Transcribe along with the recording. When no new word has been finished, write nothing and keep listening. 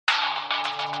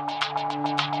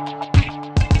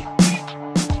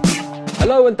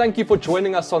Hello and thank you for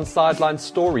joining us on Sideline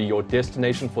Story, your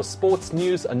destination for sports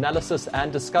news, analysis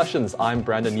and discussions. I'm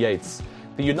Brandon Yates.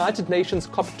 The United Nations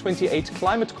COP28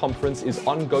 climate conference is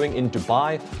ongoing in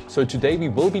Dubai, so today we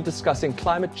will be discussing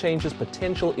climate change's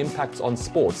potential impacts on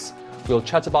sports. We'll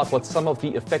chat about what some of the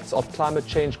effects of climate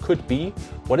change could be,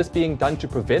 what is being done to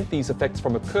prevent these effects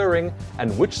from occurring,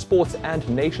 and which sports and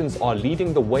nations are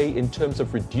leading the way in terms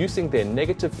of reducing their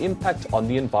negative impact on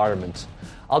the environment.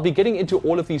 I'll be getting into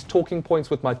all of these talking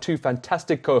points with my two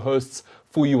fantastic co-hosts,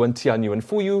 Fuyu and Tianyu. And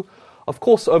Fuyu, of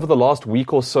course, over the last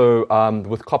week or so,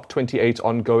 with COP28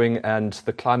 ongoing and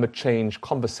the climate change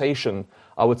conversation,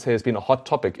 I would say has been a hot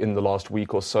topic in the last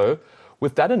week or so.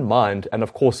 With that in mind, and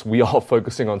of course we are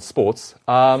focusing on sports,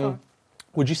 Sure.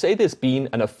 Would you say there's been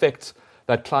an effect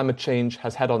that climate change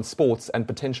has had on sports and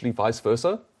potentially vice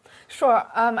versa? Sure.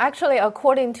 Actually,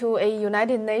 according to a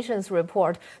United Nations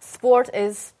report, sport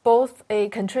is both a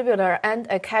contributor and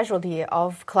a casualty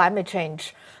of climate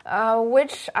change,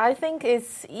 which I think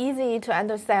is easy to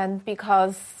understand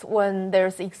because when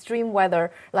there's extreme weather,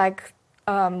 like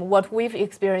what we've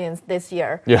experienced this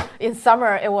year, in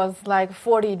summer it was like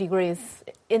 40 degrees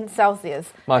in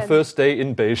Celsius. My first day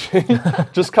in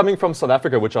Beijing, just coming from South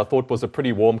Africa, which I thought was a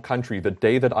pretty warm country, the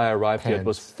day that I arrived here, it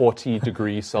was 40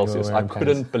 degrees Celsius. I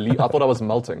couldn't believe, I thought I was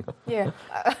melting. Yeah,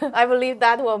 I believe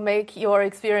that will make your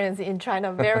experience in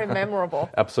China very memorable.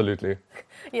 Absolutely.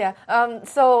 Yeah,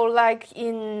 so like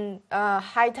in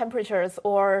high temperatures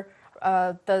or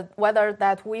the weather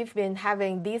that we've been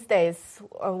having these days,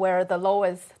 where the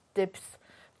lowest dips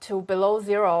to below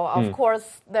zero, of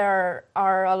course, there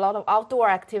are a lot of outdoor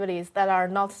activities that are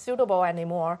not suitable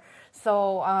anymore.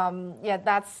 So,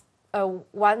 that's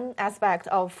one aspect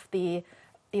of the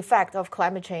effect of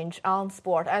climate change on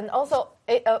sport. And also,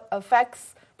 it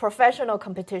affects professional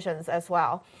competitions as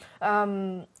well.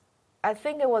 I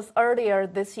think it was earlier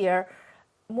this year,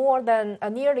 more than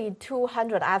nearly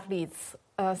 200 athletes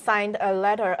signed a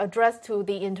letter addressed to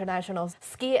the International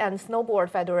Ski and Snowboard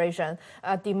Federation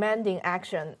demanding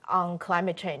action on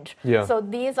climate change. Yeah. So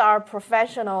these are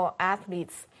professional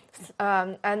athletes.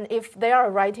 And if they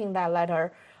are writing that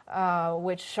letter,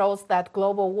 which shows that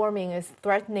global warming is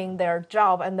threatening their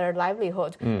job and their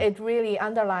livelihood, it really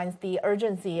underlines the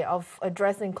urgency of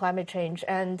addressing climate change.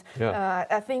 And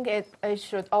I think it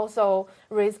should also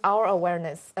raise our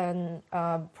awareness and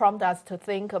prompt us to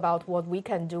think about what we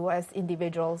can do as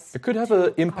individuals. It could have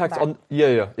an impact on,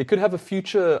 it could have a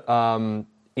future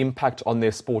impact on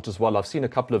their sport as well. I've seen a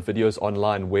couple of videos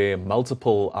online where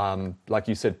multiple, like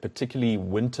you said, particularly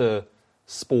winter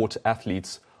sport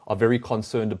athletes are very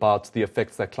concerned about the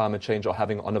effects that climate change are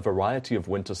having on a variety of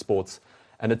winter sports.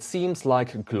 And it seems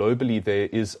like globally there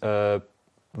is a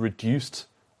reduced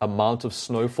amount of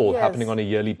snowfall happening on a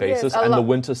yearly basis, and the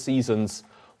winter seasons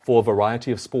for a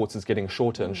variety of sports is getting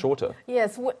shorter and shorter.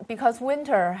 Yes, because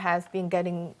winter has been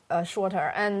getting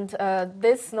shorter. And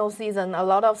this snow season, a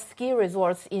lot of ski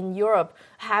resorts in Europe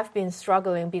have been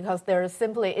struggling because there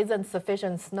simply isn't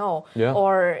sufficient snow,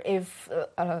 or if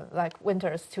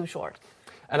winter is too short.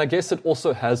 And I guess it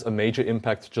also has a major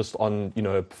impact just on,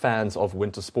 fans of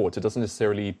winter sports. It doesn't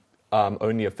necessarily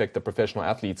only affect the professional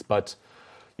athletes, but,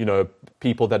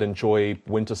 people that enjoy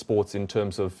winter sports in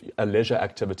terms of a leisure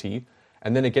activity.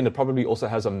 And then again, it probably also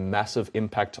has a massive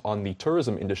impact on the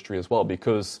tourism industry as well,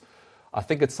 because I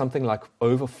think it's something like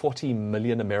over 40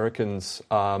 million Americans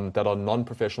that are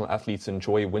non-professional athletes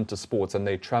enjoy winter sports, and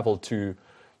they travel to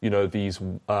these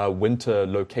winter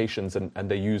locations and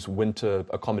they use winter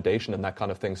accommodation and that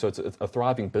kind of thing. So it's a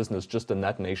thriving business just in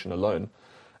that nation alone.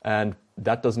 And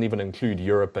that doesn't even include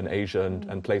Europe and Asia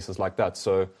and places like that.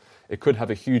 So it could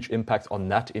have a huge impact on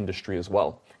that industry as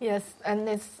well. Yes, and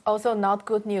it's also not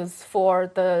good news for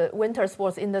the winter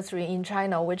sports industry in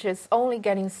China, which is only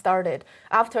getting started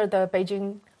after the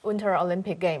Beijing Winter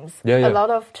Olympic Games. A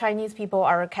lot of Chinese people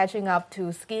are catching up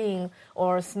to skiing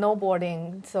or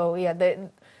snowboarding. So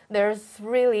there's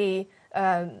really,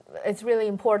 it's really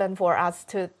important for us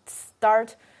to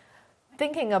start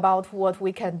thinking about what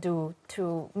we can do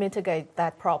to mitigate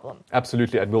that problem.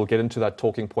 Absolutely, and we'll get into that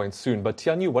talking point soon. But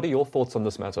Tianyu, what are your thoughts on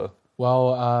this matter?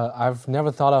 Well, I've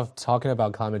never thought of talking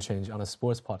about climate change on a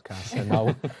sports podcast,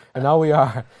 and now we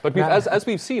are. But as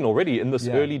we've seen already in this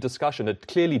early discussion, it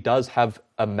clearly does have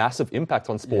a massive impact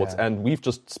on sports, and we've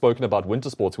just spoken about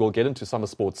winter sports. We'll get into summer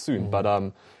sports soon,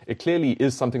 but it clearly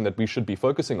is something that we should be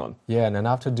focusing on. Yeah, and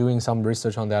after doing some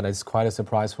research on that, it's quite a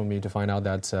surprise for me to find out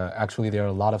that actually there are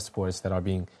a lot of sports that are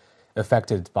being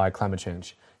affected by climate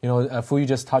change. Fuyu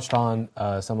just touched on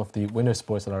some of the winter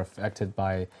sports that are affected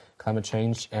by climate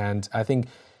change, and I think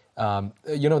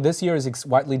This year is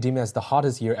widely deemed as the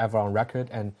hottest year ever on record,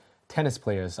 and tennis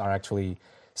players are actually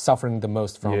suffering the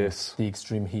most from the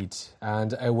extreme heat.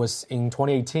 And it was in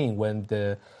 2018 when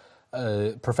the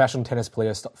professional tennis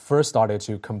players first started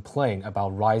to complain about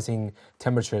rising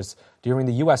temperatures during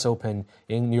the U.S. Open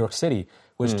in New York City,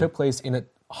 which took place in a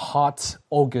hot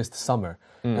August summer.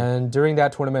 And during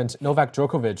that tournament, Novak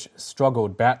Djokovic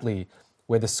struggled badly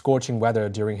with the scorching weather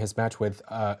during his match with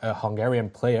a Hungarian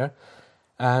player.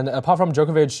 And apart from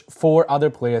Djokovic, 4 other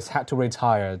players had to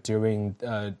retire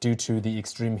due to the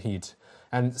extreme heat.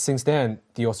 And since then,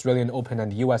 the Australian Open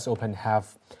and the US Open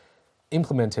have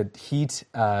implemented heat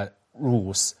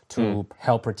rules to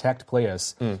help protect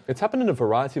players. It's happened in a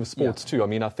variety of sports too. I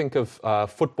mean, I think of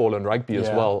football and rugby as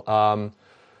well.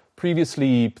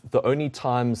 Previously, the only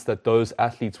times that those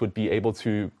athletes would be able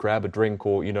to grab a drink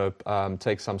or,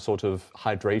 take some sort of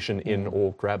hydration in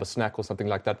or grab a snack or something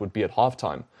like that would be at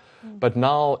halftime. But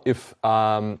now, if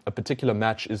a particular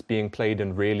match is being played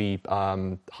in really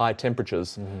high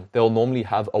temperatures, they'll normally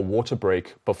have a water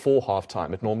break before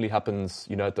halftime. It normally happens,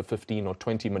 at the 15 or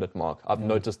 20-minute mark. I've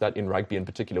noticed that in rugby in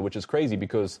particular, which is crazy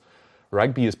because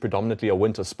rugby is predominantly a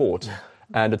winter sport.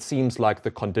 And it seems like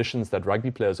the conditions that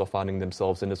rugby players are finding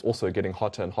themselves in is also getting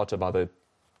hotter and hotter by the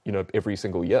every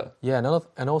single year. Yeah,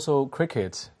 and also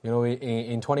cricket. In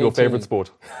 2018, your favorite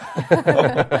sport.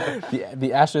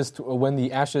 the Ashes, when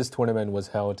the Ashes tournament was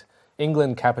held,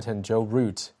 England captain Joe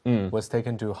Root was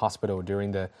taken to hospital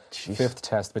during the 5th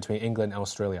test between England and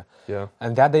Australia. Yeah,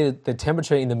 and that day, the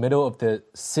temperature in the middle of the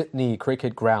Sydney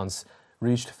cricket grounds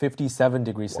reached 57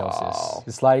 degrees Celsius.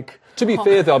 It's like... To be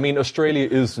fair, though, I mean, Australia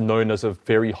is known as a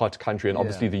very hot country, and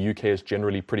obviously the UK is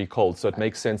generally pretty cold. So it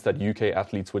makes sense that UK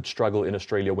athletes would struggle in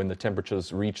Australia when the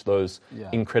temperatures reach those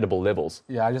incredible levels.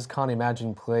 Yeah, I just can't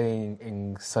imagine playing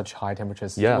in such high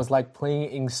temperatures. Yeah. It was like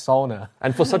playing in sauna.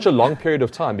 And for such a long period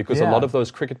of time, because a lot of those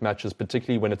cricket matches,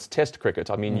 particularly when it's test cricket,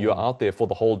 I mean, you're out there for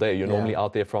the whole day. You're normally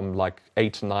out there from like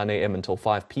 8 to 9 a.m. until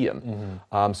 5 p.m.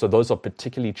 So those are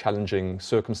particularly challenging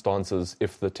circumstances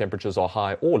if the temperatures are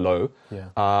high or low.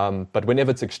 But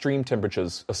whenever it's extreme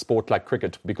temperatures, a sport like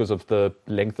cricket, because of the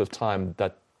length of time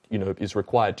that is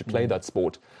required to play that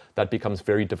sport, that becomes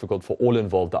very difficult for all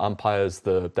involved: the umpires,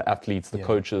 the athletes, the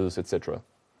coaches, etc.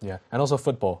 Yeah, and also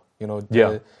football.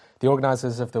 The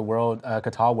organizers of the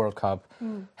Qatar World Cup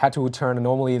had to turn a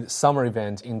normally summer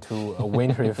event into a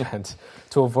winter event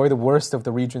to avoid the worst of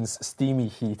the region's steamy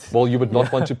heat. Well, you would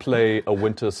not want to play a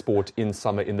winter sport in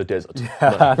summer in the desert.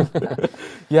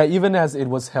 Yeah, even as it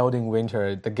was held in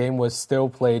winter, the game was still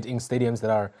played in stadiums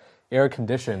that are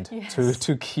air-conditioned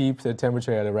to keep the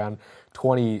temperature at around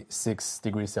 26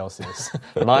 degrees Celsius.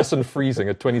 Nice and freezing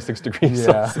at 26 degrees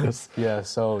Celsius. Yeah,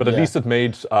 so... But at least it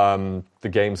made the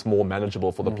games more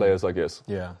manageable for the players, I guess.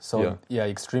 Yeah, so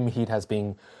extreme heat has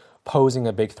been posing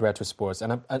a big threat to sports.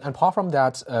 And apart from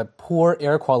that, poor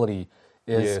air quality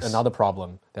is another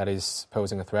problem that is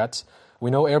posing a threat.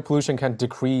 We know air pollution can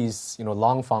decrease,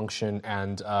 lung function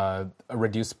and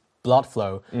reduce blood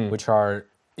flow, which are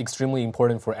extremely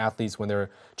important for athletes when they're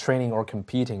training or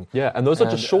competing. Yeah, and those are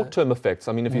just short-term effects.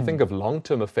 I mean, if you think of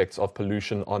long-term effects of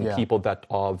pollution on people that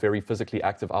are very physically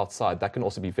active outside, that can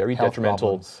also be very Health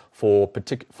detrimental for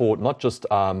not just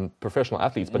professional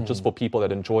athletes, but just for people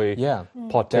that enjoy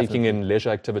partaking in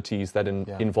leisure activities that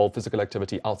involve physical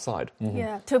activity outside.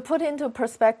 Yeah, to put into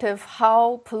perspective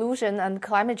how pollution and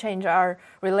climate change are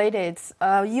related,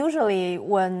 usually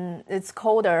when it's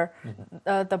colder,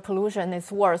 the pollution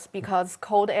is worse because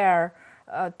cold air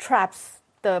traps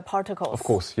the particles. Of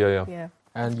course, yeah.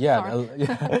 And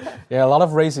a lot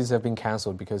of races have been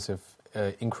cancelled because of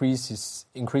increases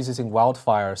in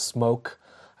wildfire, smoke,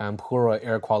 and poorer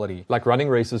air quality. Like running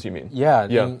races, you mean? Yeah.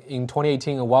 In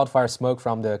 2018, a wildfire smoke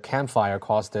from the campfire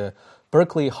caused the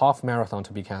Berkeley Half Marathon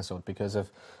to be cancelled because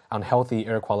of unhealthy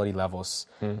air quality levels.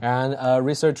 And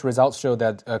research results show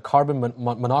that carbon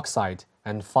monoxide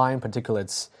and fine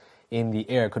particulates in the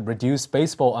air could reduce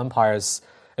baseball umpires'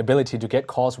 ability to get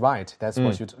calls right. That's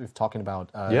what you're talking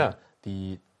about.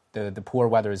 The poor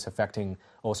weather is affecting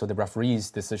also the referees'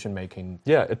 decision-making.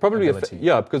 Yeah, it probably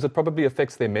because it probably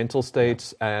affects their mental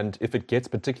state, and if it gets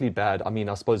particularly bad, I mean,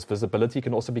 I suppose visibility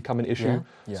can also become an issue.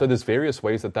 So there's various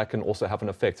ways that can also have an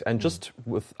effect. And just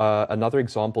with another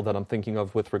example that I'm thinking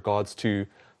of with regards to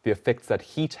the effects that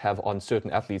heat have on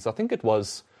certain athletes, I think it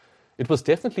was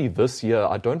definitely this year.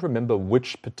 I don't remember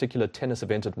which particular tennis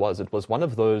event it was. It was one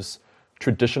of those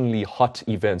traditionally hot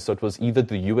events. So it was either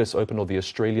the US Open or the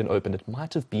Australian Open. It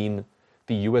might have been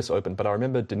the US Open, but I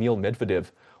remember Daniil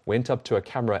Medvedev went up to a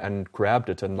camera and grabbed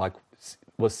it and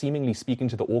was seemingly speaking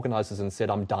to the organizers and said,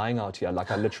 "I'm dying out here.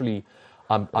 Like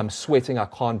I'm sweating. I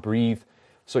can't breathe."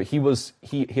 So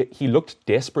he looked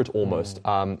desperate almost,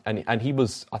 and he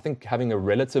was, I think, having a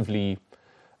relatively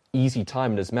easy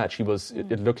time in his match.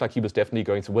 It looked like he was definitely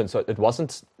going to win. So it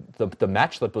wasn't the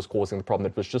match that was causing the problem.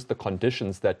 It was just the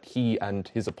conditions that he and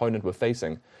his opponent were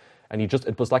facing. And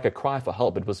it was like a cry for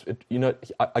help.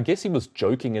 I guess he was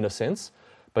joking in a sense,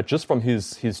 but just from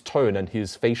his tone and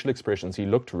his facial expressions, he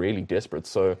looked really desperate.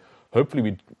 So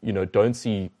hopefully we don't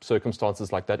see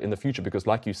circumstances like that in the future, because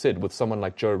like you said, with someone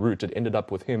like Joe Root, it ended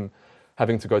up with him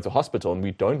having to go to hospital, and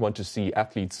we don't want to see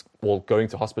athletes going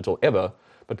to hospital ever,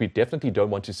 but we definitely don't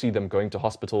want to see them going to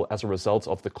hospital as a result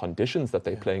of the conditions that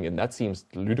they're playing in. That seems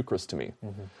ludicrous to me.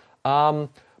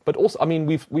 But also, I mean,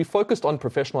 we've focused on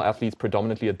professional athletes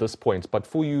predominantly at this point. But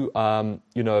for you,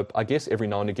 I guess every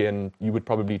now and again you would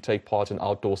probably take part in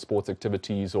outdoor sports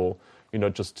activities, or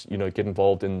just get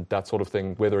involved in that sort of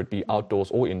thing, whether it be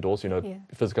outdoors or indoors.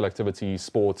 Physical activity,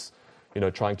 sports,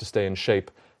 trying to stay in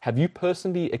shape. Have you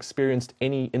personally experienced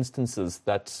any instances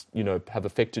that have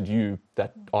affected you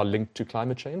that are linked to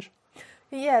climate change?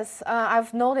 Yes,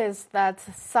 I've noticed that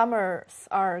summers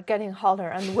are getting hotter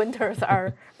and winters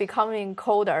are becoming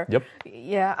colder. Yep.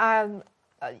 Yeah,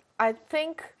 I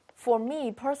think for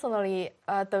me personally,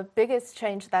 the biggest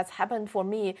change that's happened for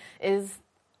me is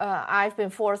I've been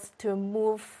forced to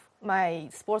move my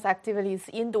sports activities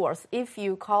indoors, if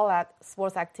you call that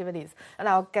sports activities. And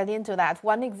I'll get into that.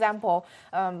 One example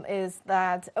is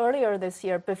that earlier this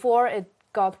year, before it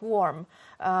got warm,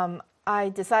 I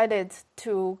decided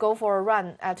to go for a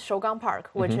run at Shougang Park,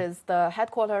 which is the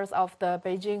headquarters of the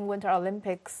Beijing Winter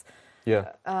Olympics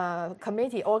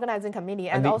organizing committee.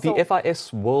 And also the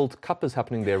FIS World Cup is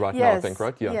happening there right now, I think,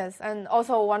 right? Yeah. Yes, and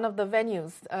also one of the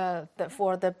venues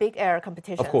for the big air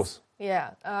competitions. Of course.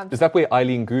 Yeah. Is that where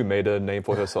Eileen Gu made a name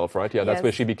for herself, right? Yeah, that's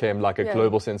where she became like a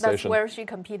global sensation. That's where she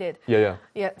competed. Yeah.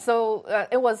 So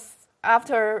it was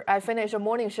after I finished a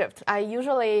morning shift. I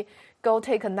usually go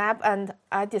take a nap, and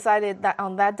I decided that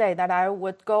on that day that I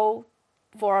would go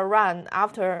for a run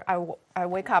after I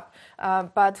wake up.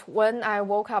 But when I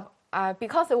woke up,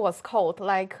 because it was cold,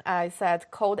 like I said,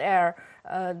 cold air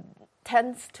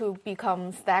tends to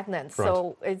become stagnant. Right.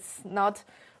 So it's not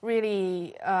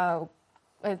really,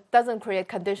 it doesn't create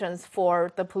conditions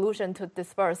for the pollution to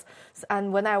disperse.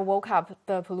 And when I woke up,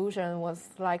 the pollution was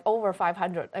like over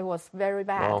 500. It was very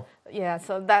bad. Wow. Yeah,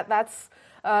 so that's...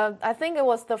 I think it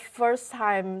was the first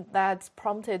time that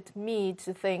prompted me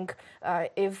to think,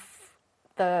 if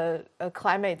the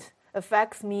climate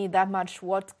affects me that much,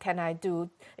 what can I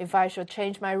do? If I should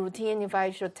change my routine, if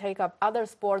I should take up other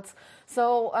sports.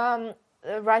 So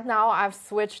right now I've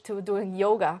switched to doing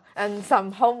yoga and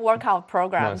some home workout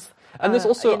programs. Nice. And there's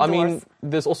also, indoors.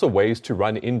 there's also ways to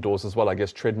run indoors as well. I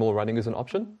guess treadmill running is an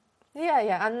option.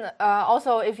 Yeah, and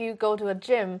also if you go to a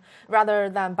gym, rather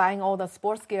than buying all the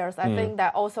sports gears, I think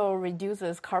that also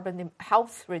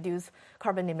helps reduce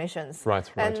carbon emissions. Right.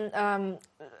 And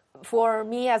for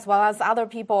me as well as other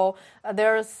people,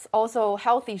 there's also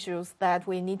health issues that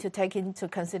we need to take into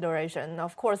consideration.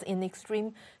 Of course, in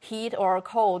extreme heat or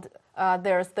cold,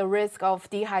 there's the risk of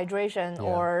dehydration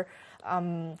or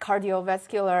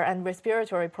cardiovascular and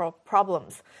respiratory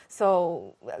problems.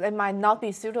 So it might not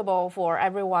be suitable for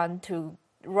everyone to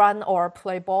run or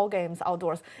play ball games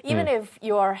outdoors. Even if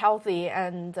you are healthy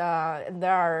and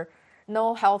there are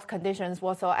no health conditions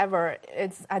whatsoever,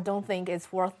 I don't think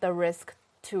it's worth the risk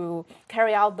to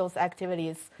carry out those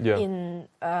activities in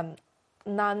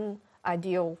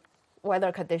non-ideal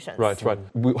weather conditions. Right.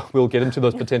 We'll get into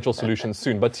those potential solutions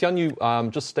soon. But Tianyu,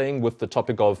 just staying with the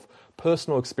topic of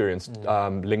personal experience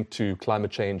linked to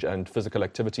climate change and physical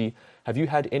activity, have you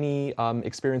had any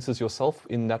experiences yourself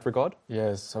in that regard?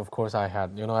 Yes, of course I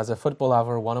had. As a football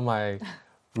lover, one of my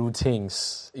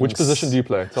routines... Which position do you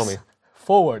play? Tell me.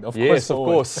 Forward, of course. Yes, of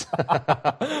course.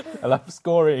 I love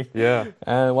scoring. Yeah.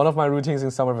 And one of my routines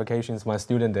in summer vacations, my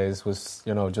student days, was,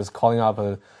 just calling up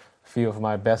a few of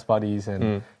my best buddies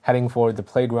and heading for the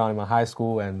playground in my high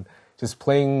school and just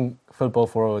playing football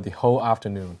for the whole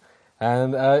afternoon.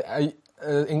 And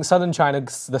in southern China,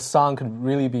 the sun could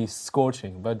really be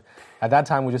scorching, but at that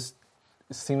time it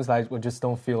seems like we just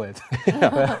don't feel it.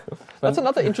 That's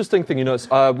another interesting thing.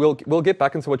 We'll get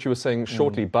back into what you were saying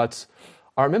shortly, but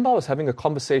I remember I was having a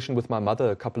conversation with my mother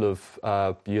a couple of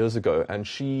years ago, and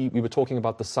we were talking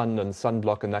about the sun and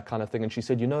sunblock and that kind of thing, and she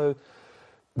said,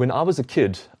 when I was a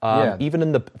kid, even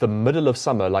in the middle of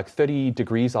summer, like 30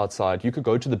 degrees outside, you could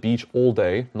go to the beach all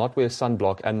day, not wear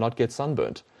sunblock, and not get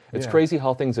sunburnt. It's crazy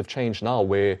how things have changed now,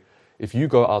 where if you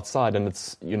go outside and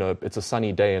it's a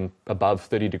sunny day and above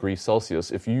 30 degrees Celsius,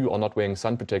 if you are not wearing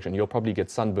sun protection, you'll probably get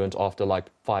sunburnt after like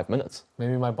 5 minutes.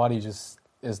 Maybe my body just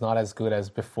is not as good as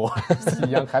before.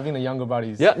 Having a younger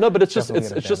body is but it's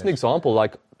just an example,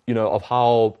 like, you know, of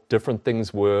how different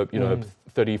things were, you know,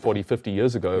 30, 40, 50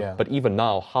 years ago. Yeah. But even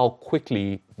now, how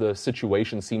quickly the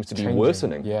situation seems to be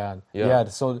worsening.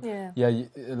 So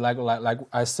like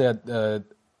I said,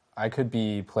 I could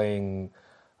be playing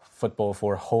football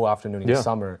for a whole afternoon in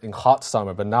summer, in hot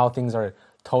summer, but now things are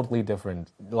totally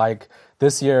different. Like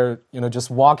this year, you know, just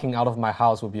walking out of my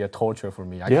house would be a torture for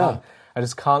me. I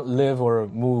just can't live or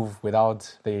move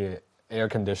without the air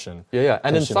condition.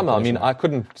 And in summer, I mean, I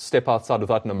couldn't step outside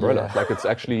without an umbrella. Like it's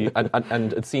actually,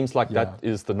 and it seems like that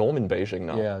is the norm in Beijing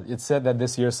now. Yeah, it's said that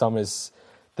this year's summer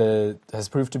has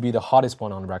proved to be the hottest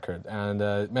one on record, and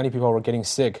many people were getting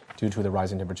sick due to the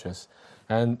rising temperatures.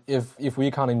 And if we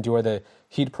can't endure the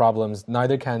heat problems,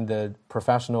 neither can the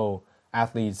professional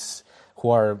athletes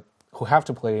who have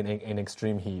to play in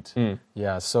extreme heat.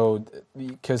 So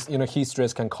because, you know, heat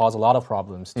stress can cause a lot of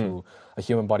problems to a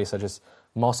human body, such as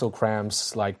muscle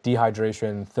cramps, like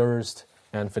dehydration, thirst,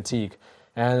 and fatigue.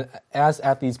 And as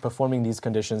athletes performing these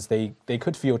conditions, they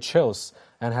could feel chills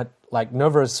and had like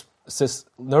nervous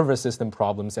system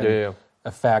problems and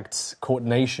affect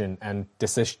coordination and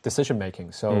decision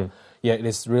making. So it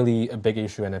is really a big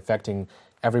issue and affecting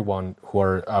everyone who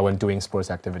are when doing sports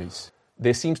activities.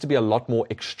 There seems to be a lot more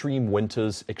extreme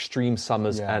winters, extreme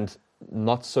summers, and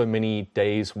not so many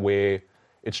days where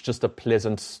it's just a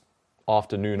pleasant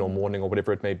afternoon or morning or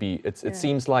whatever it may be. It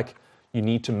seems like you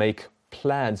need to make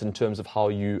plans in terms of how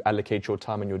you allocate your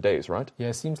time and your days, right? Yeah,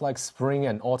 it seems like spring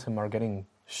and autumn are getting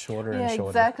shorter and shorter.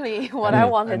 Exactly what I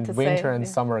wanted to say. Winter and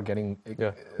summer are getting...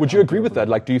 Would you agree with that?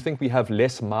 Like, do you think we have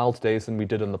less mild days than we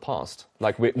did in the past?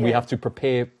 Like, we have to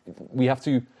prepare, we have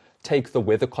to take the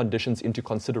weather conditions into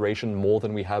consideration more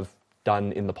than we have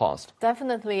done in the past?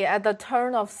 Definitely. At the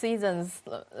turn of seasons,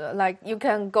 like you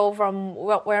can go from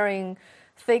wearing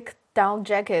thick down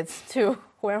jackets to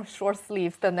wear short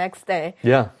sleeves the next day.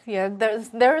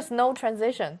 There is no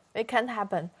transition. It can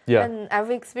happen. And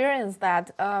I've experienced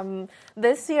that.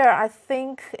 This year, I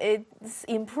think it's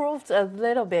improved a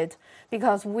little bit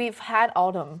because we've had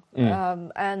autumn.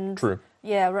 True.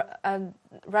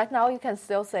 Right now you can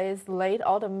still say it's late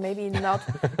autumn, maybe not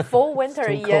full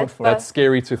winter yet. That's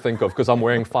scary to think of because I'm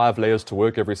wearing 5 layers to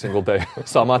work every single day.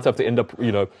 So I might have to end up,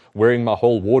 you know, wearing my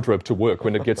whole wardrobe to work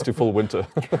when it gets to full winter.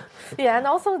 And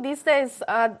also these days,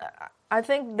 I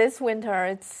think this winter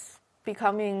it's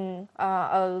becoming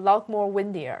a lot more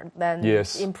windier than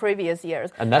in previous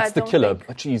years. And that's the killer.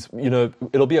 Geez, you know,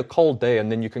 it'll be a cold day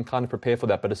and then you can kind of prepare for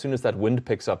that. But as soon as that wind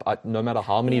picks up, no matter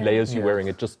how many layers you're wearing,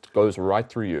 it just goes right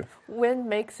through you. Wind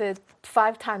makes it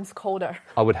 5 times colder.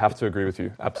 I would have to agree with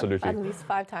you. Absolutely. At least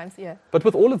 5 times, But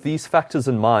with all of these factors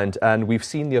in mind, and we've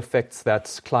seen the effects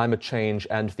that climate change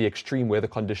and the extreme weather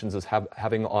conditions is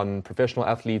having on professional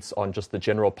athletes, on just the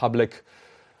general public,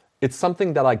 it's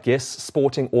something that I guess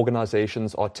sporting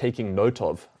organizations are taking note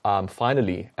of,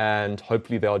 finally, and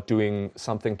hopefully they are doing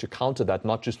something to counter that,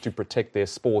 not just to protect their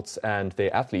sports and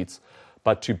their athletes,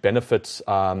 but to benefit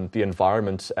the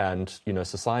environment and, you know,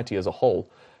 society as a whole.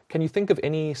 Can you think of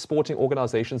any sporting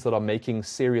organizations that are making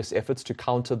serious efforts to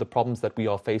counter the problems that we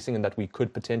are facing and that we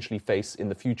could potentially face in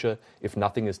the future if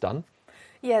nothing is done?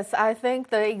 Yes, I think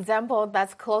the example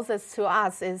that's closest to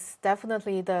us is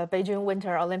definitely the Beijing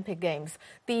Winter Olympic Games.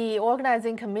 The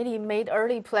organizing committee made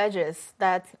early pledges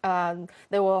that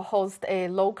they will host a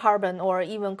low-carbon or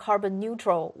even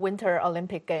carbon-neutral Winter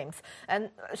Olympic Games. And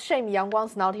shame Yang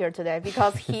Guang's not here today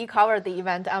because he covered the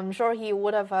event. I'm sure he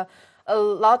would have a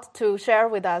lot to share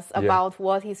with us about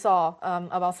what he saw,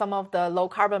 about some of the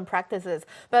low-carbon practices.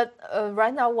 But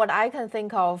right now, what I can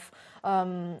think of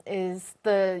is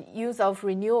the use of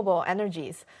renewable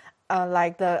energies.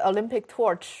 Like the Olympic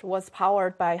torch was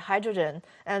powered by hydrogen,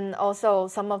 and also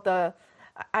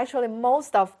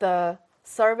most of the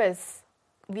service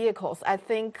vehicles, I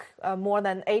think more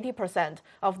than 80%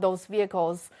 of those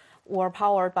vehicles were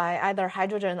powered by either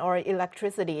hydrogen or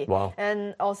electricity. Wow.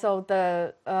 And also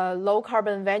the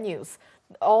low-carbon venues.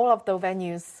 All of the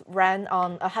venues ran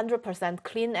on 100%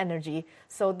 clean energy.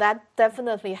 So that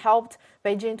definitely helped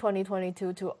Beijing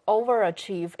 2022 to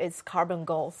overachieve its carbon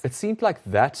goals. It seemed like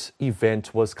that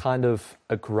event was kind of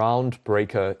a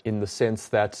groundbreaker in the sense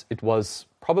that it was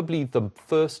probably the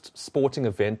first sporting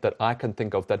event that I can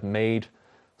think of that made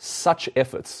such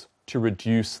efforts to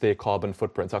reduce their carbon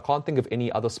footprints. I can't think of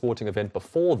any other sporting event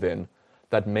before then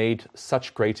that made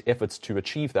such great efforts to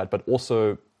achieve that, but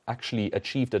also actually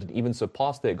achieved it and even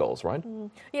surpassed their goals, right?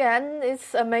 Yeah, and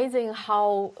it's amazing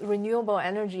how renewable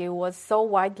energy was so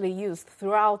widely used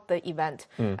throughout the event.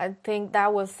 I think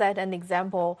that will set an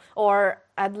example, or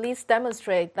at least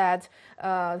demonstrate that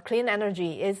clean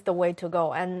energy is the way to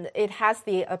go, and it has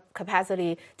the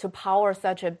capacity to power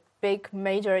such a big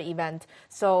major event.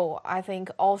 So I think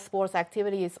all sports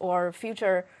activities or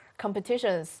future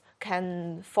competitions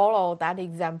can follow that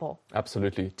example.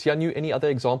 Absolutely. Tianyu, any other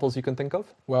examples you can think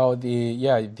of? Well,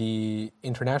 the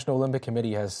International Olympic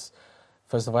Committee has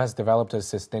developed a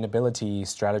sustainability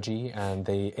strategy, and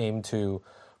they aim to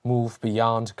move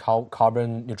beyond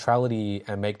carbon neutrality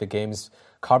and make the games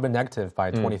carbon negative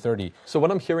by 2030. So what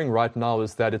I'm hearing right now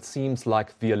is that it seems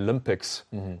like the Olympics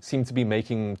seem to be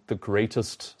making the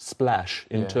greatest splash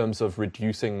in terms of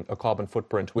reducing a carbon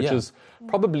footprint, which is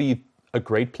probably a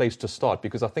great place to start,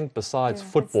 because I think besides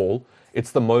football,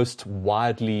 it's the most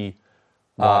widely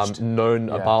known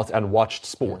about and watched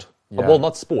sport. Yeah. Well,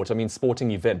 not sport, I mean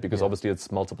sporting event, because obviously it's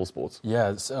multiple sports.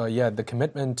 The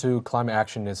commitment to climate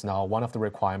action is now one of the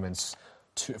requirements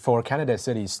for candidate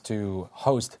cities to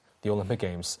host the Olympic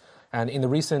Games. And in the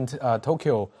recent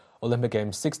Tokyo Olympic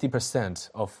Games, 60%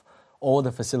 of all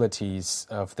the facilities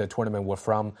of the tournament were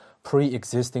from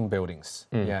pre-existing buildings.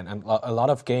 And a lot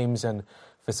of games and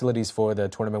facilities for the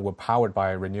tournament were powered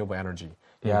by renewable energy.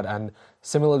 And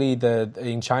similarly,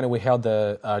 in China, we held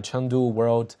the Chengdu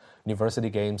World University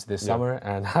Games this summer,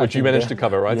 and which you managed to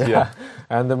cover, right? Yeah.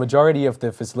 And the majority of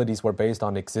the facilities were based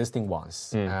on existing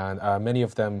ones, and many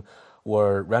of them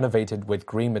were renovated with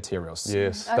green materials.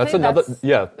 Yes, that's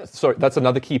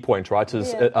another key point, right?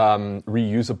 Is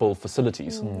reusable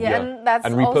facilities.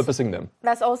 And repurposing them.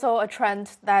 That's also a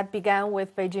trend that began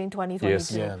with Beijing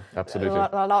 2022. Yes, absolutely.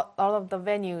 All of the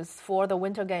venues for the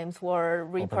Winter Games were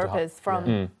repurposed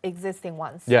from existing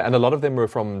ones. Yeah, and a lot of them were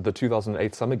from the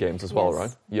 2008 Summer Games as well,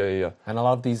 right? Yeah. And a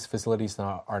lot of these facilities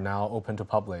are now open to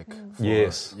public.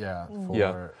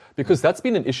 Because that's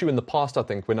been an issue in the past, I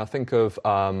think. When I think of,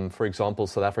 for example,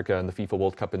 South Africa and the FIFA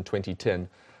World Cup in 2010,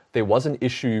 there was an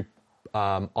issue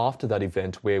after that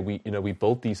event where we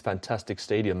built these fantastic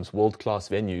stadiums, world-class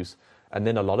venues, and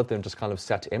then a lot of them just kind of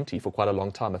sat empty for quite a long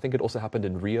time. I think it also happened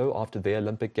in Rio after their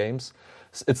Olympic Games.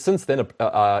 It's since then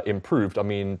improved. I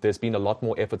mean, there's been a lot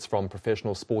more efforts from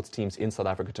professional sports teams in South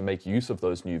Africa to make use of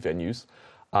those new venues.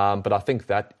 But I think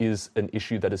that is an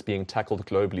issue that is being tackled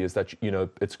globally, is that,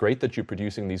 it's great that you're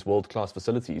producing these world-class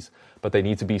facilities, but they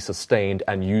need to be sustained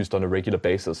and used on a regular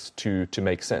basis to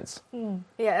make sense.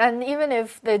 Yeah, and even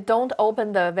if they don't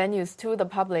open the venues to the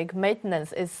public,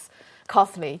 maintenance is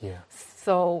costly. Yeah.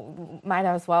 So might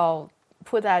as well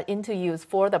put that into use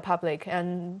for the public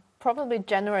and probably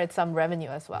generate some revenue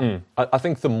as well. I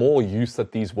think the more use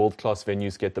that these world-class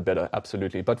venues get, the better,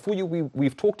 absolutely. But for you,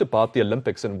 we've talked about the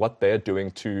Olympics and what they're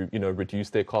doing to, reduce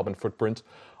their carbon footprint.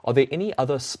 Are there any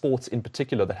other sports in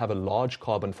particular that have a large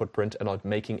carbon footprint and are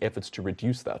making efforts to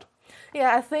reduce that?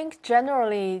 Yeah, I think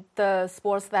generally the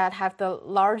sports that have the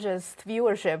largest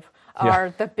viewership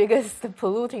are the biggest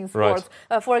polluting sports.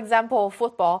 Right. For example,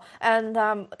 football. And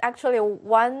actually,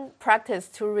 one practice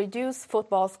to reduce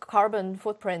football's carbon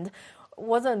footprint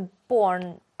wasn't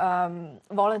born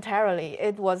voluntarily.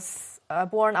 It was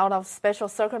born out of special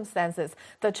circumstances.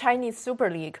 The Chinese Super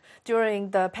League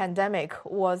during the pandemic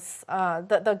was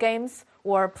the games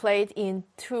were played in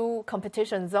two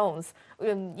competition zones.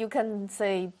 You can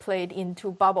say played in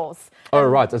two bubbles. Oh,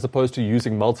 right, as opposed to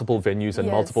using multiple venues in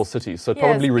multiple cities. So it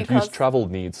probably reduced travel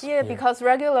needs. Yeah, because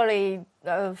regularly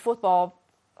football,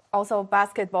 also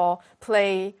basketball,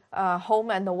 play home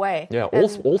and away. Yeah,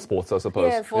 all sports, I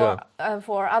suppose. Yeah,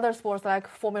 for other sports like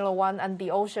Formula One and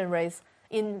the ocean race,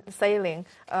 in sailing,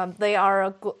 they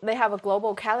have a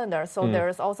global calendar, so there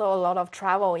is also a lot of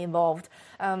travel involved.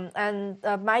 And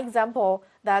my example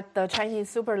that the Chinese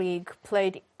Super League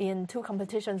played in two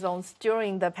competition zones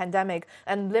during the pandemic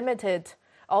and limited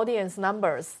audience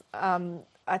numbers,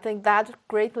 I think that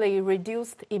greatly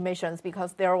reduced emissions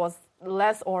because there was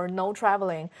less or no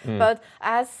traveling. But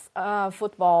as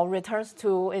football returns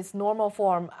to its normal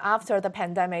form after the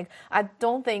pandemic, I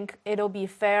don't think it'll be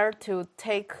fair to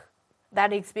take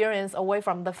that experience away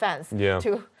from the fans,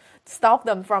 to stop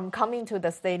them from coming to the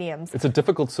stadiums. It's a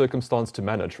difficult circumstance to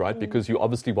manage, right? Because you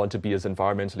obviously want to be as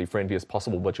environmentally friendly as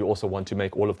possible, but you also want to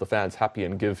make all of the fans happy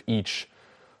and give each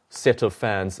set of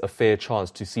fans a fair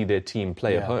chance to see their team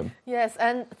play at home. Yes,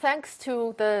 and thanks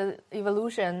to the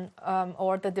evolution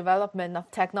or the development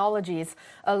of technologies,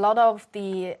 a lot of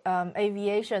the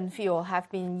aviation fuel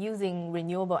have been using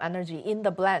renewable energy in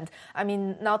the blend. I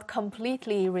mean, not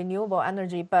completely renewable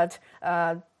energy, but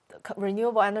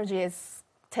renewable energy is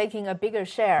taking a bigger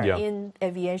share in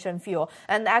aviation fuel.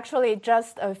 And actually,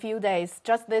 just a few days,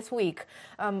 just this week,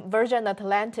 Virgin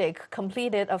Atlantic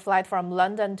completed a flight from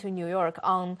London to New York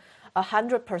on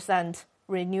 100%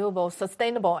 renewable,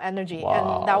 sustainable energy.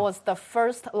 Wow. And that was the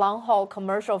first long-haul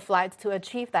commercial flight to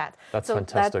achieve that. That's so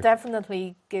fantastic. That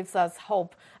definitely gives us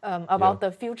hope about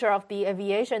the future of the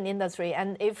aviation industry.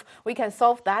 And if we can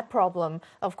solve that problem,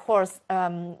 of course,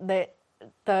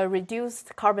 the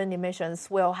reduced carbon emissions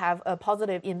will have a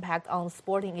positive impact on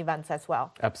sporting events as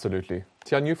well. Absolutely.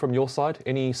 Tianyu, from your side,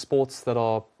 any sports that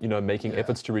are making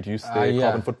efforts to reduce their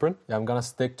carbon footprint? Yeah, I'm gonna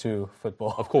stick to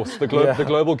football. Of course, the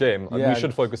global game. We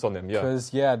should focus on them. Yeah,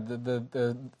 because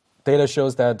the data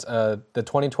shows that the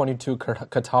 2022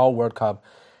 Qatar World Cup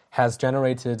has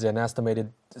generated an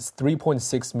estimated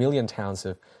 3.6 million tons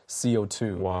of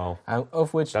CO2. Wow.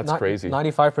 Of which that's crazy.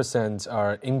 95%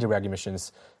 are indirect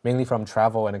emissions, mainly from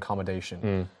travel and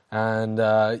accommodation. And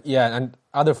and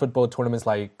other football tournaments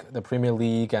like the Premier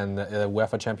League and the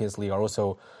UEFA Champions League are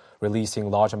also releasing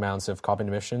large amounts of carbon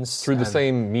emissions. Through the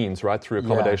same means, right? Through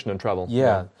accommodation and travel.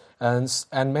 Yeah.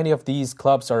 And many of these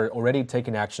clubs are already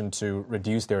taking action to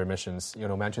reduce their emissions.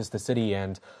 Manchester City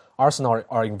and Arsenal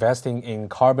are investing in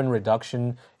carbon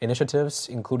reduction initiatives,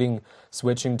 including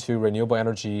switching to renewable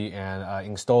energy and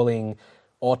installing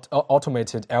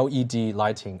automated LED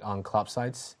lighting on club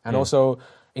sites. And also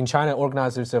in China,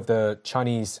 organizers of the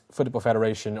Chinese Football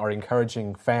Federation are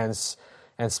encouraging fans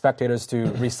and spectators to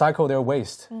recycle their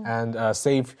waste and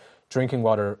save drinking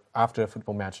water after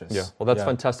football matches. Yeah, well, that's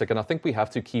fantastic. And I think we have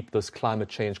to keep this climate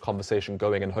change conversation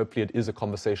going. And hopefully it is a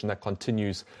conversation that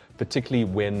continues, particularly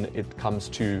when it comes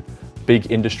to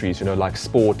big industries, like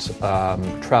sport,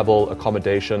 travel,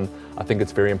 accommodation. I think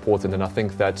it's very important. And I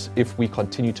think that if we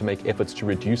continue to make efforts to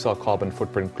reduce our carbon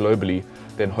footprint globally,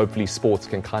 then hopefully sports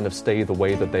can kind of stay the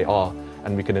way that they are.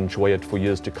 And we can enjoy it for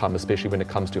years to come, especially when it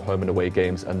comes to home and away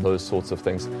games and those sorts of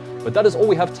things. But that is all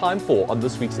we have time for on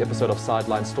this week's episode of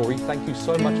Sideline Story. Thank you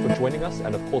so much for joining us.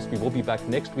 And of course, we will be back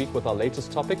next week with our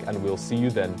latest topic, and we'll see you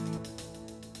then.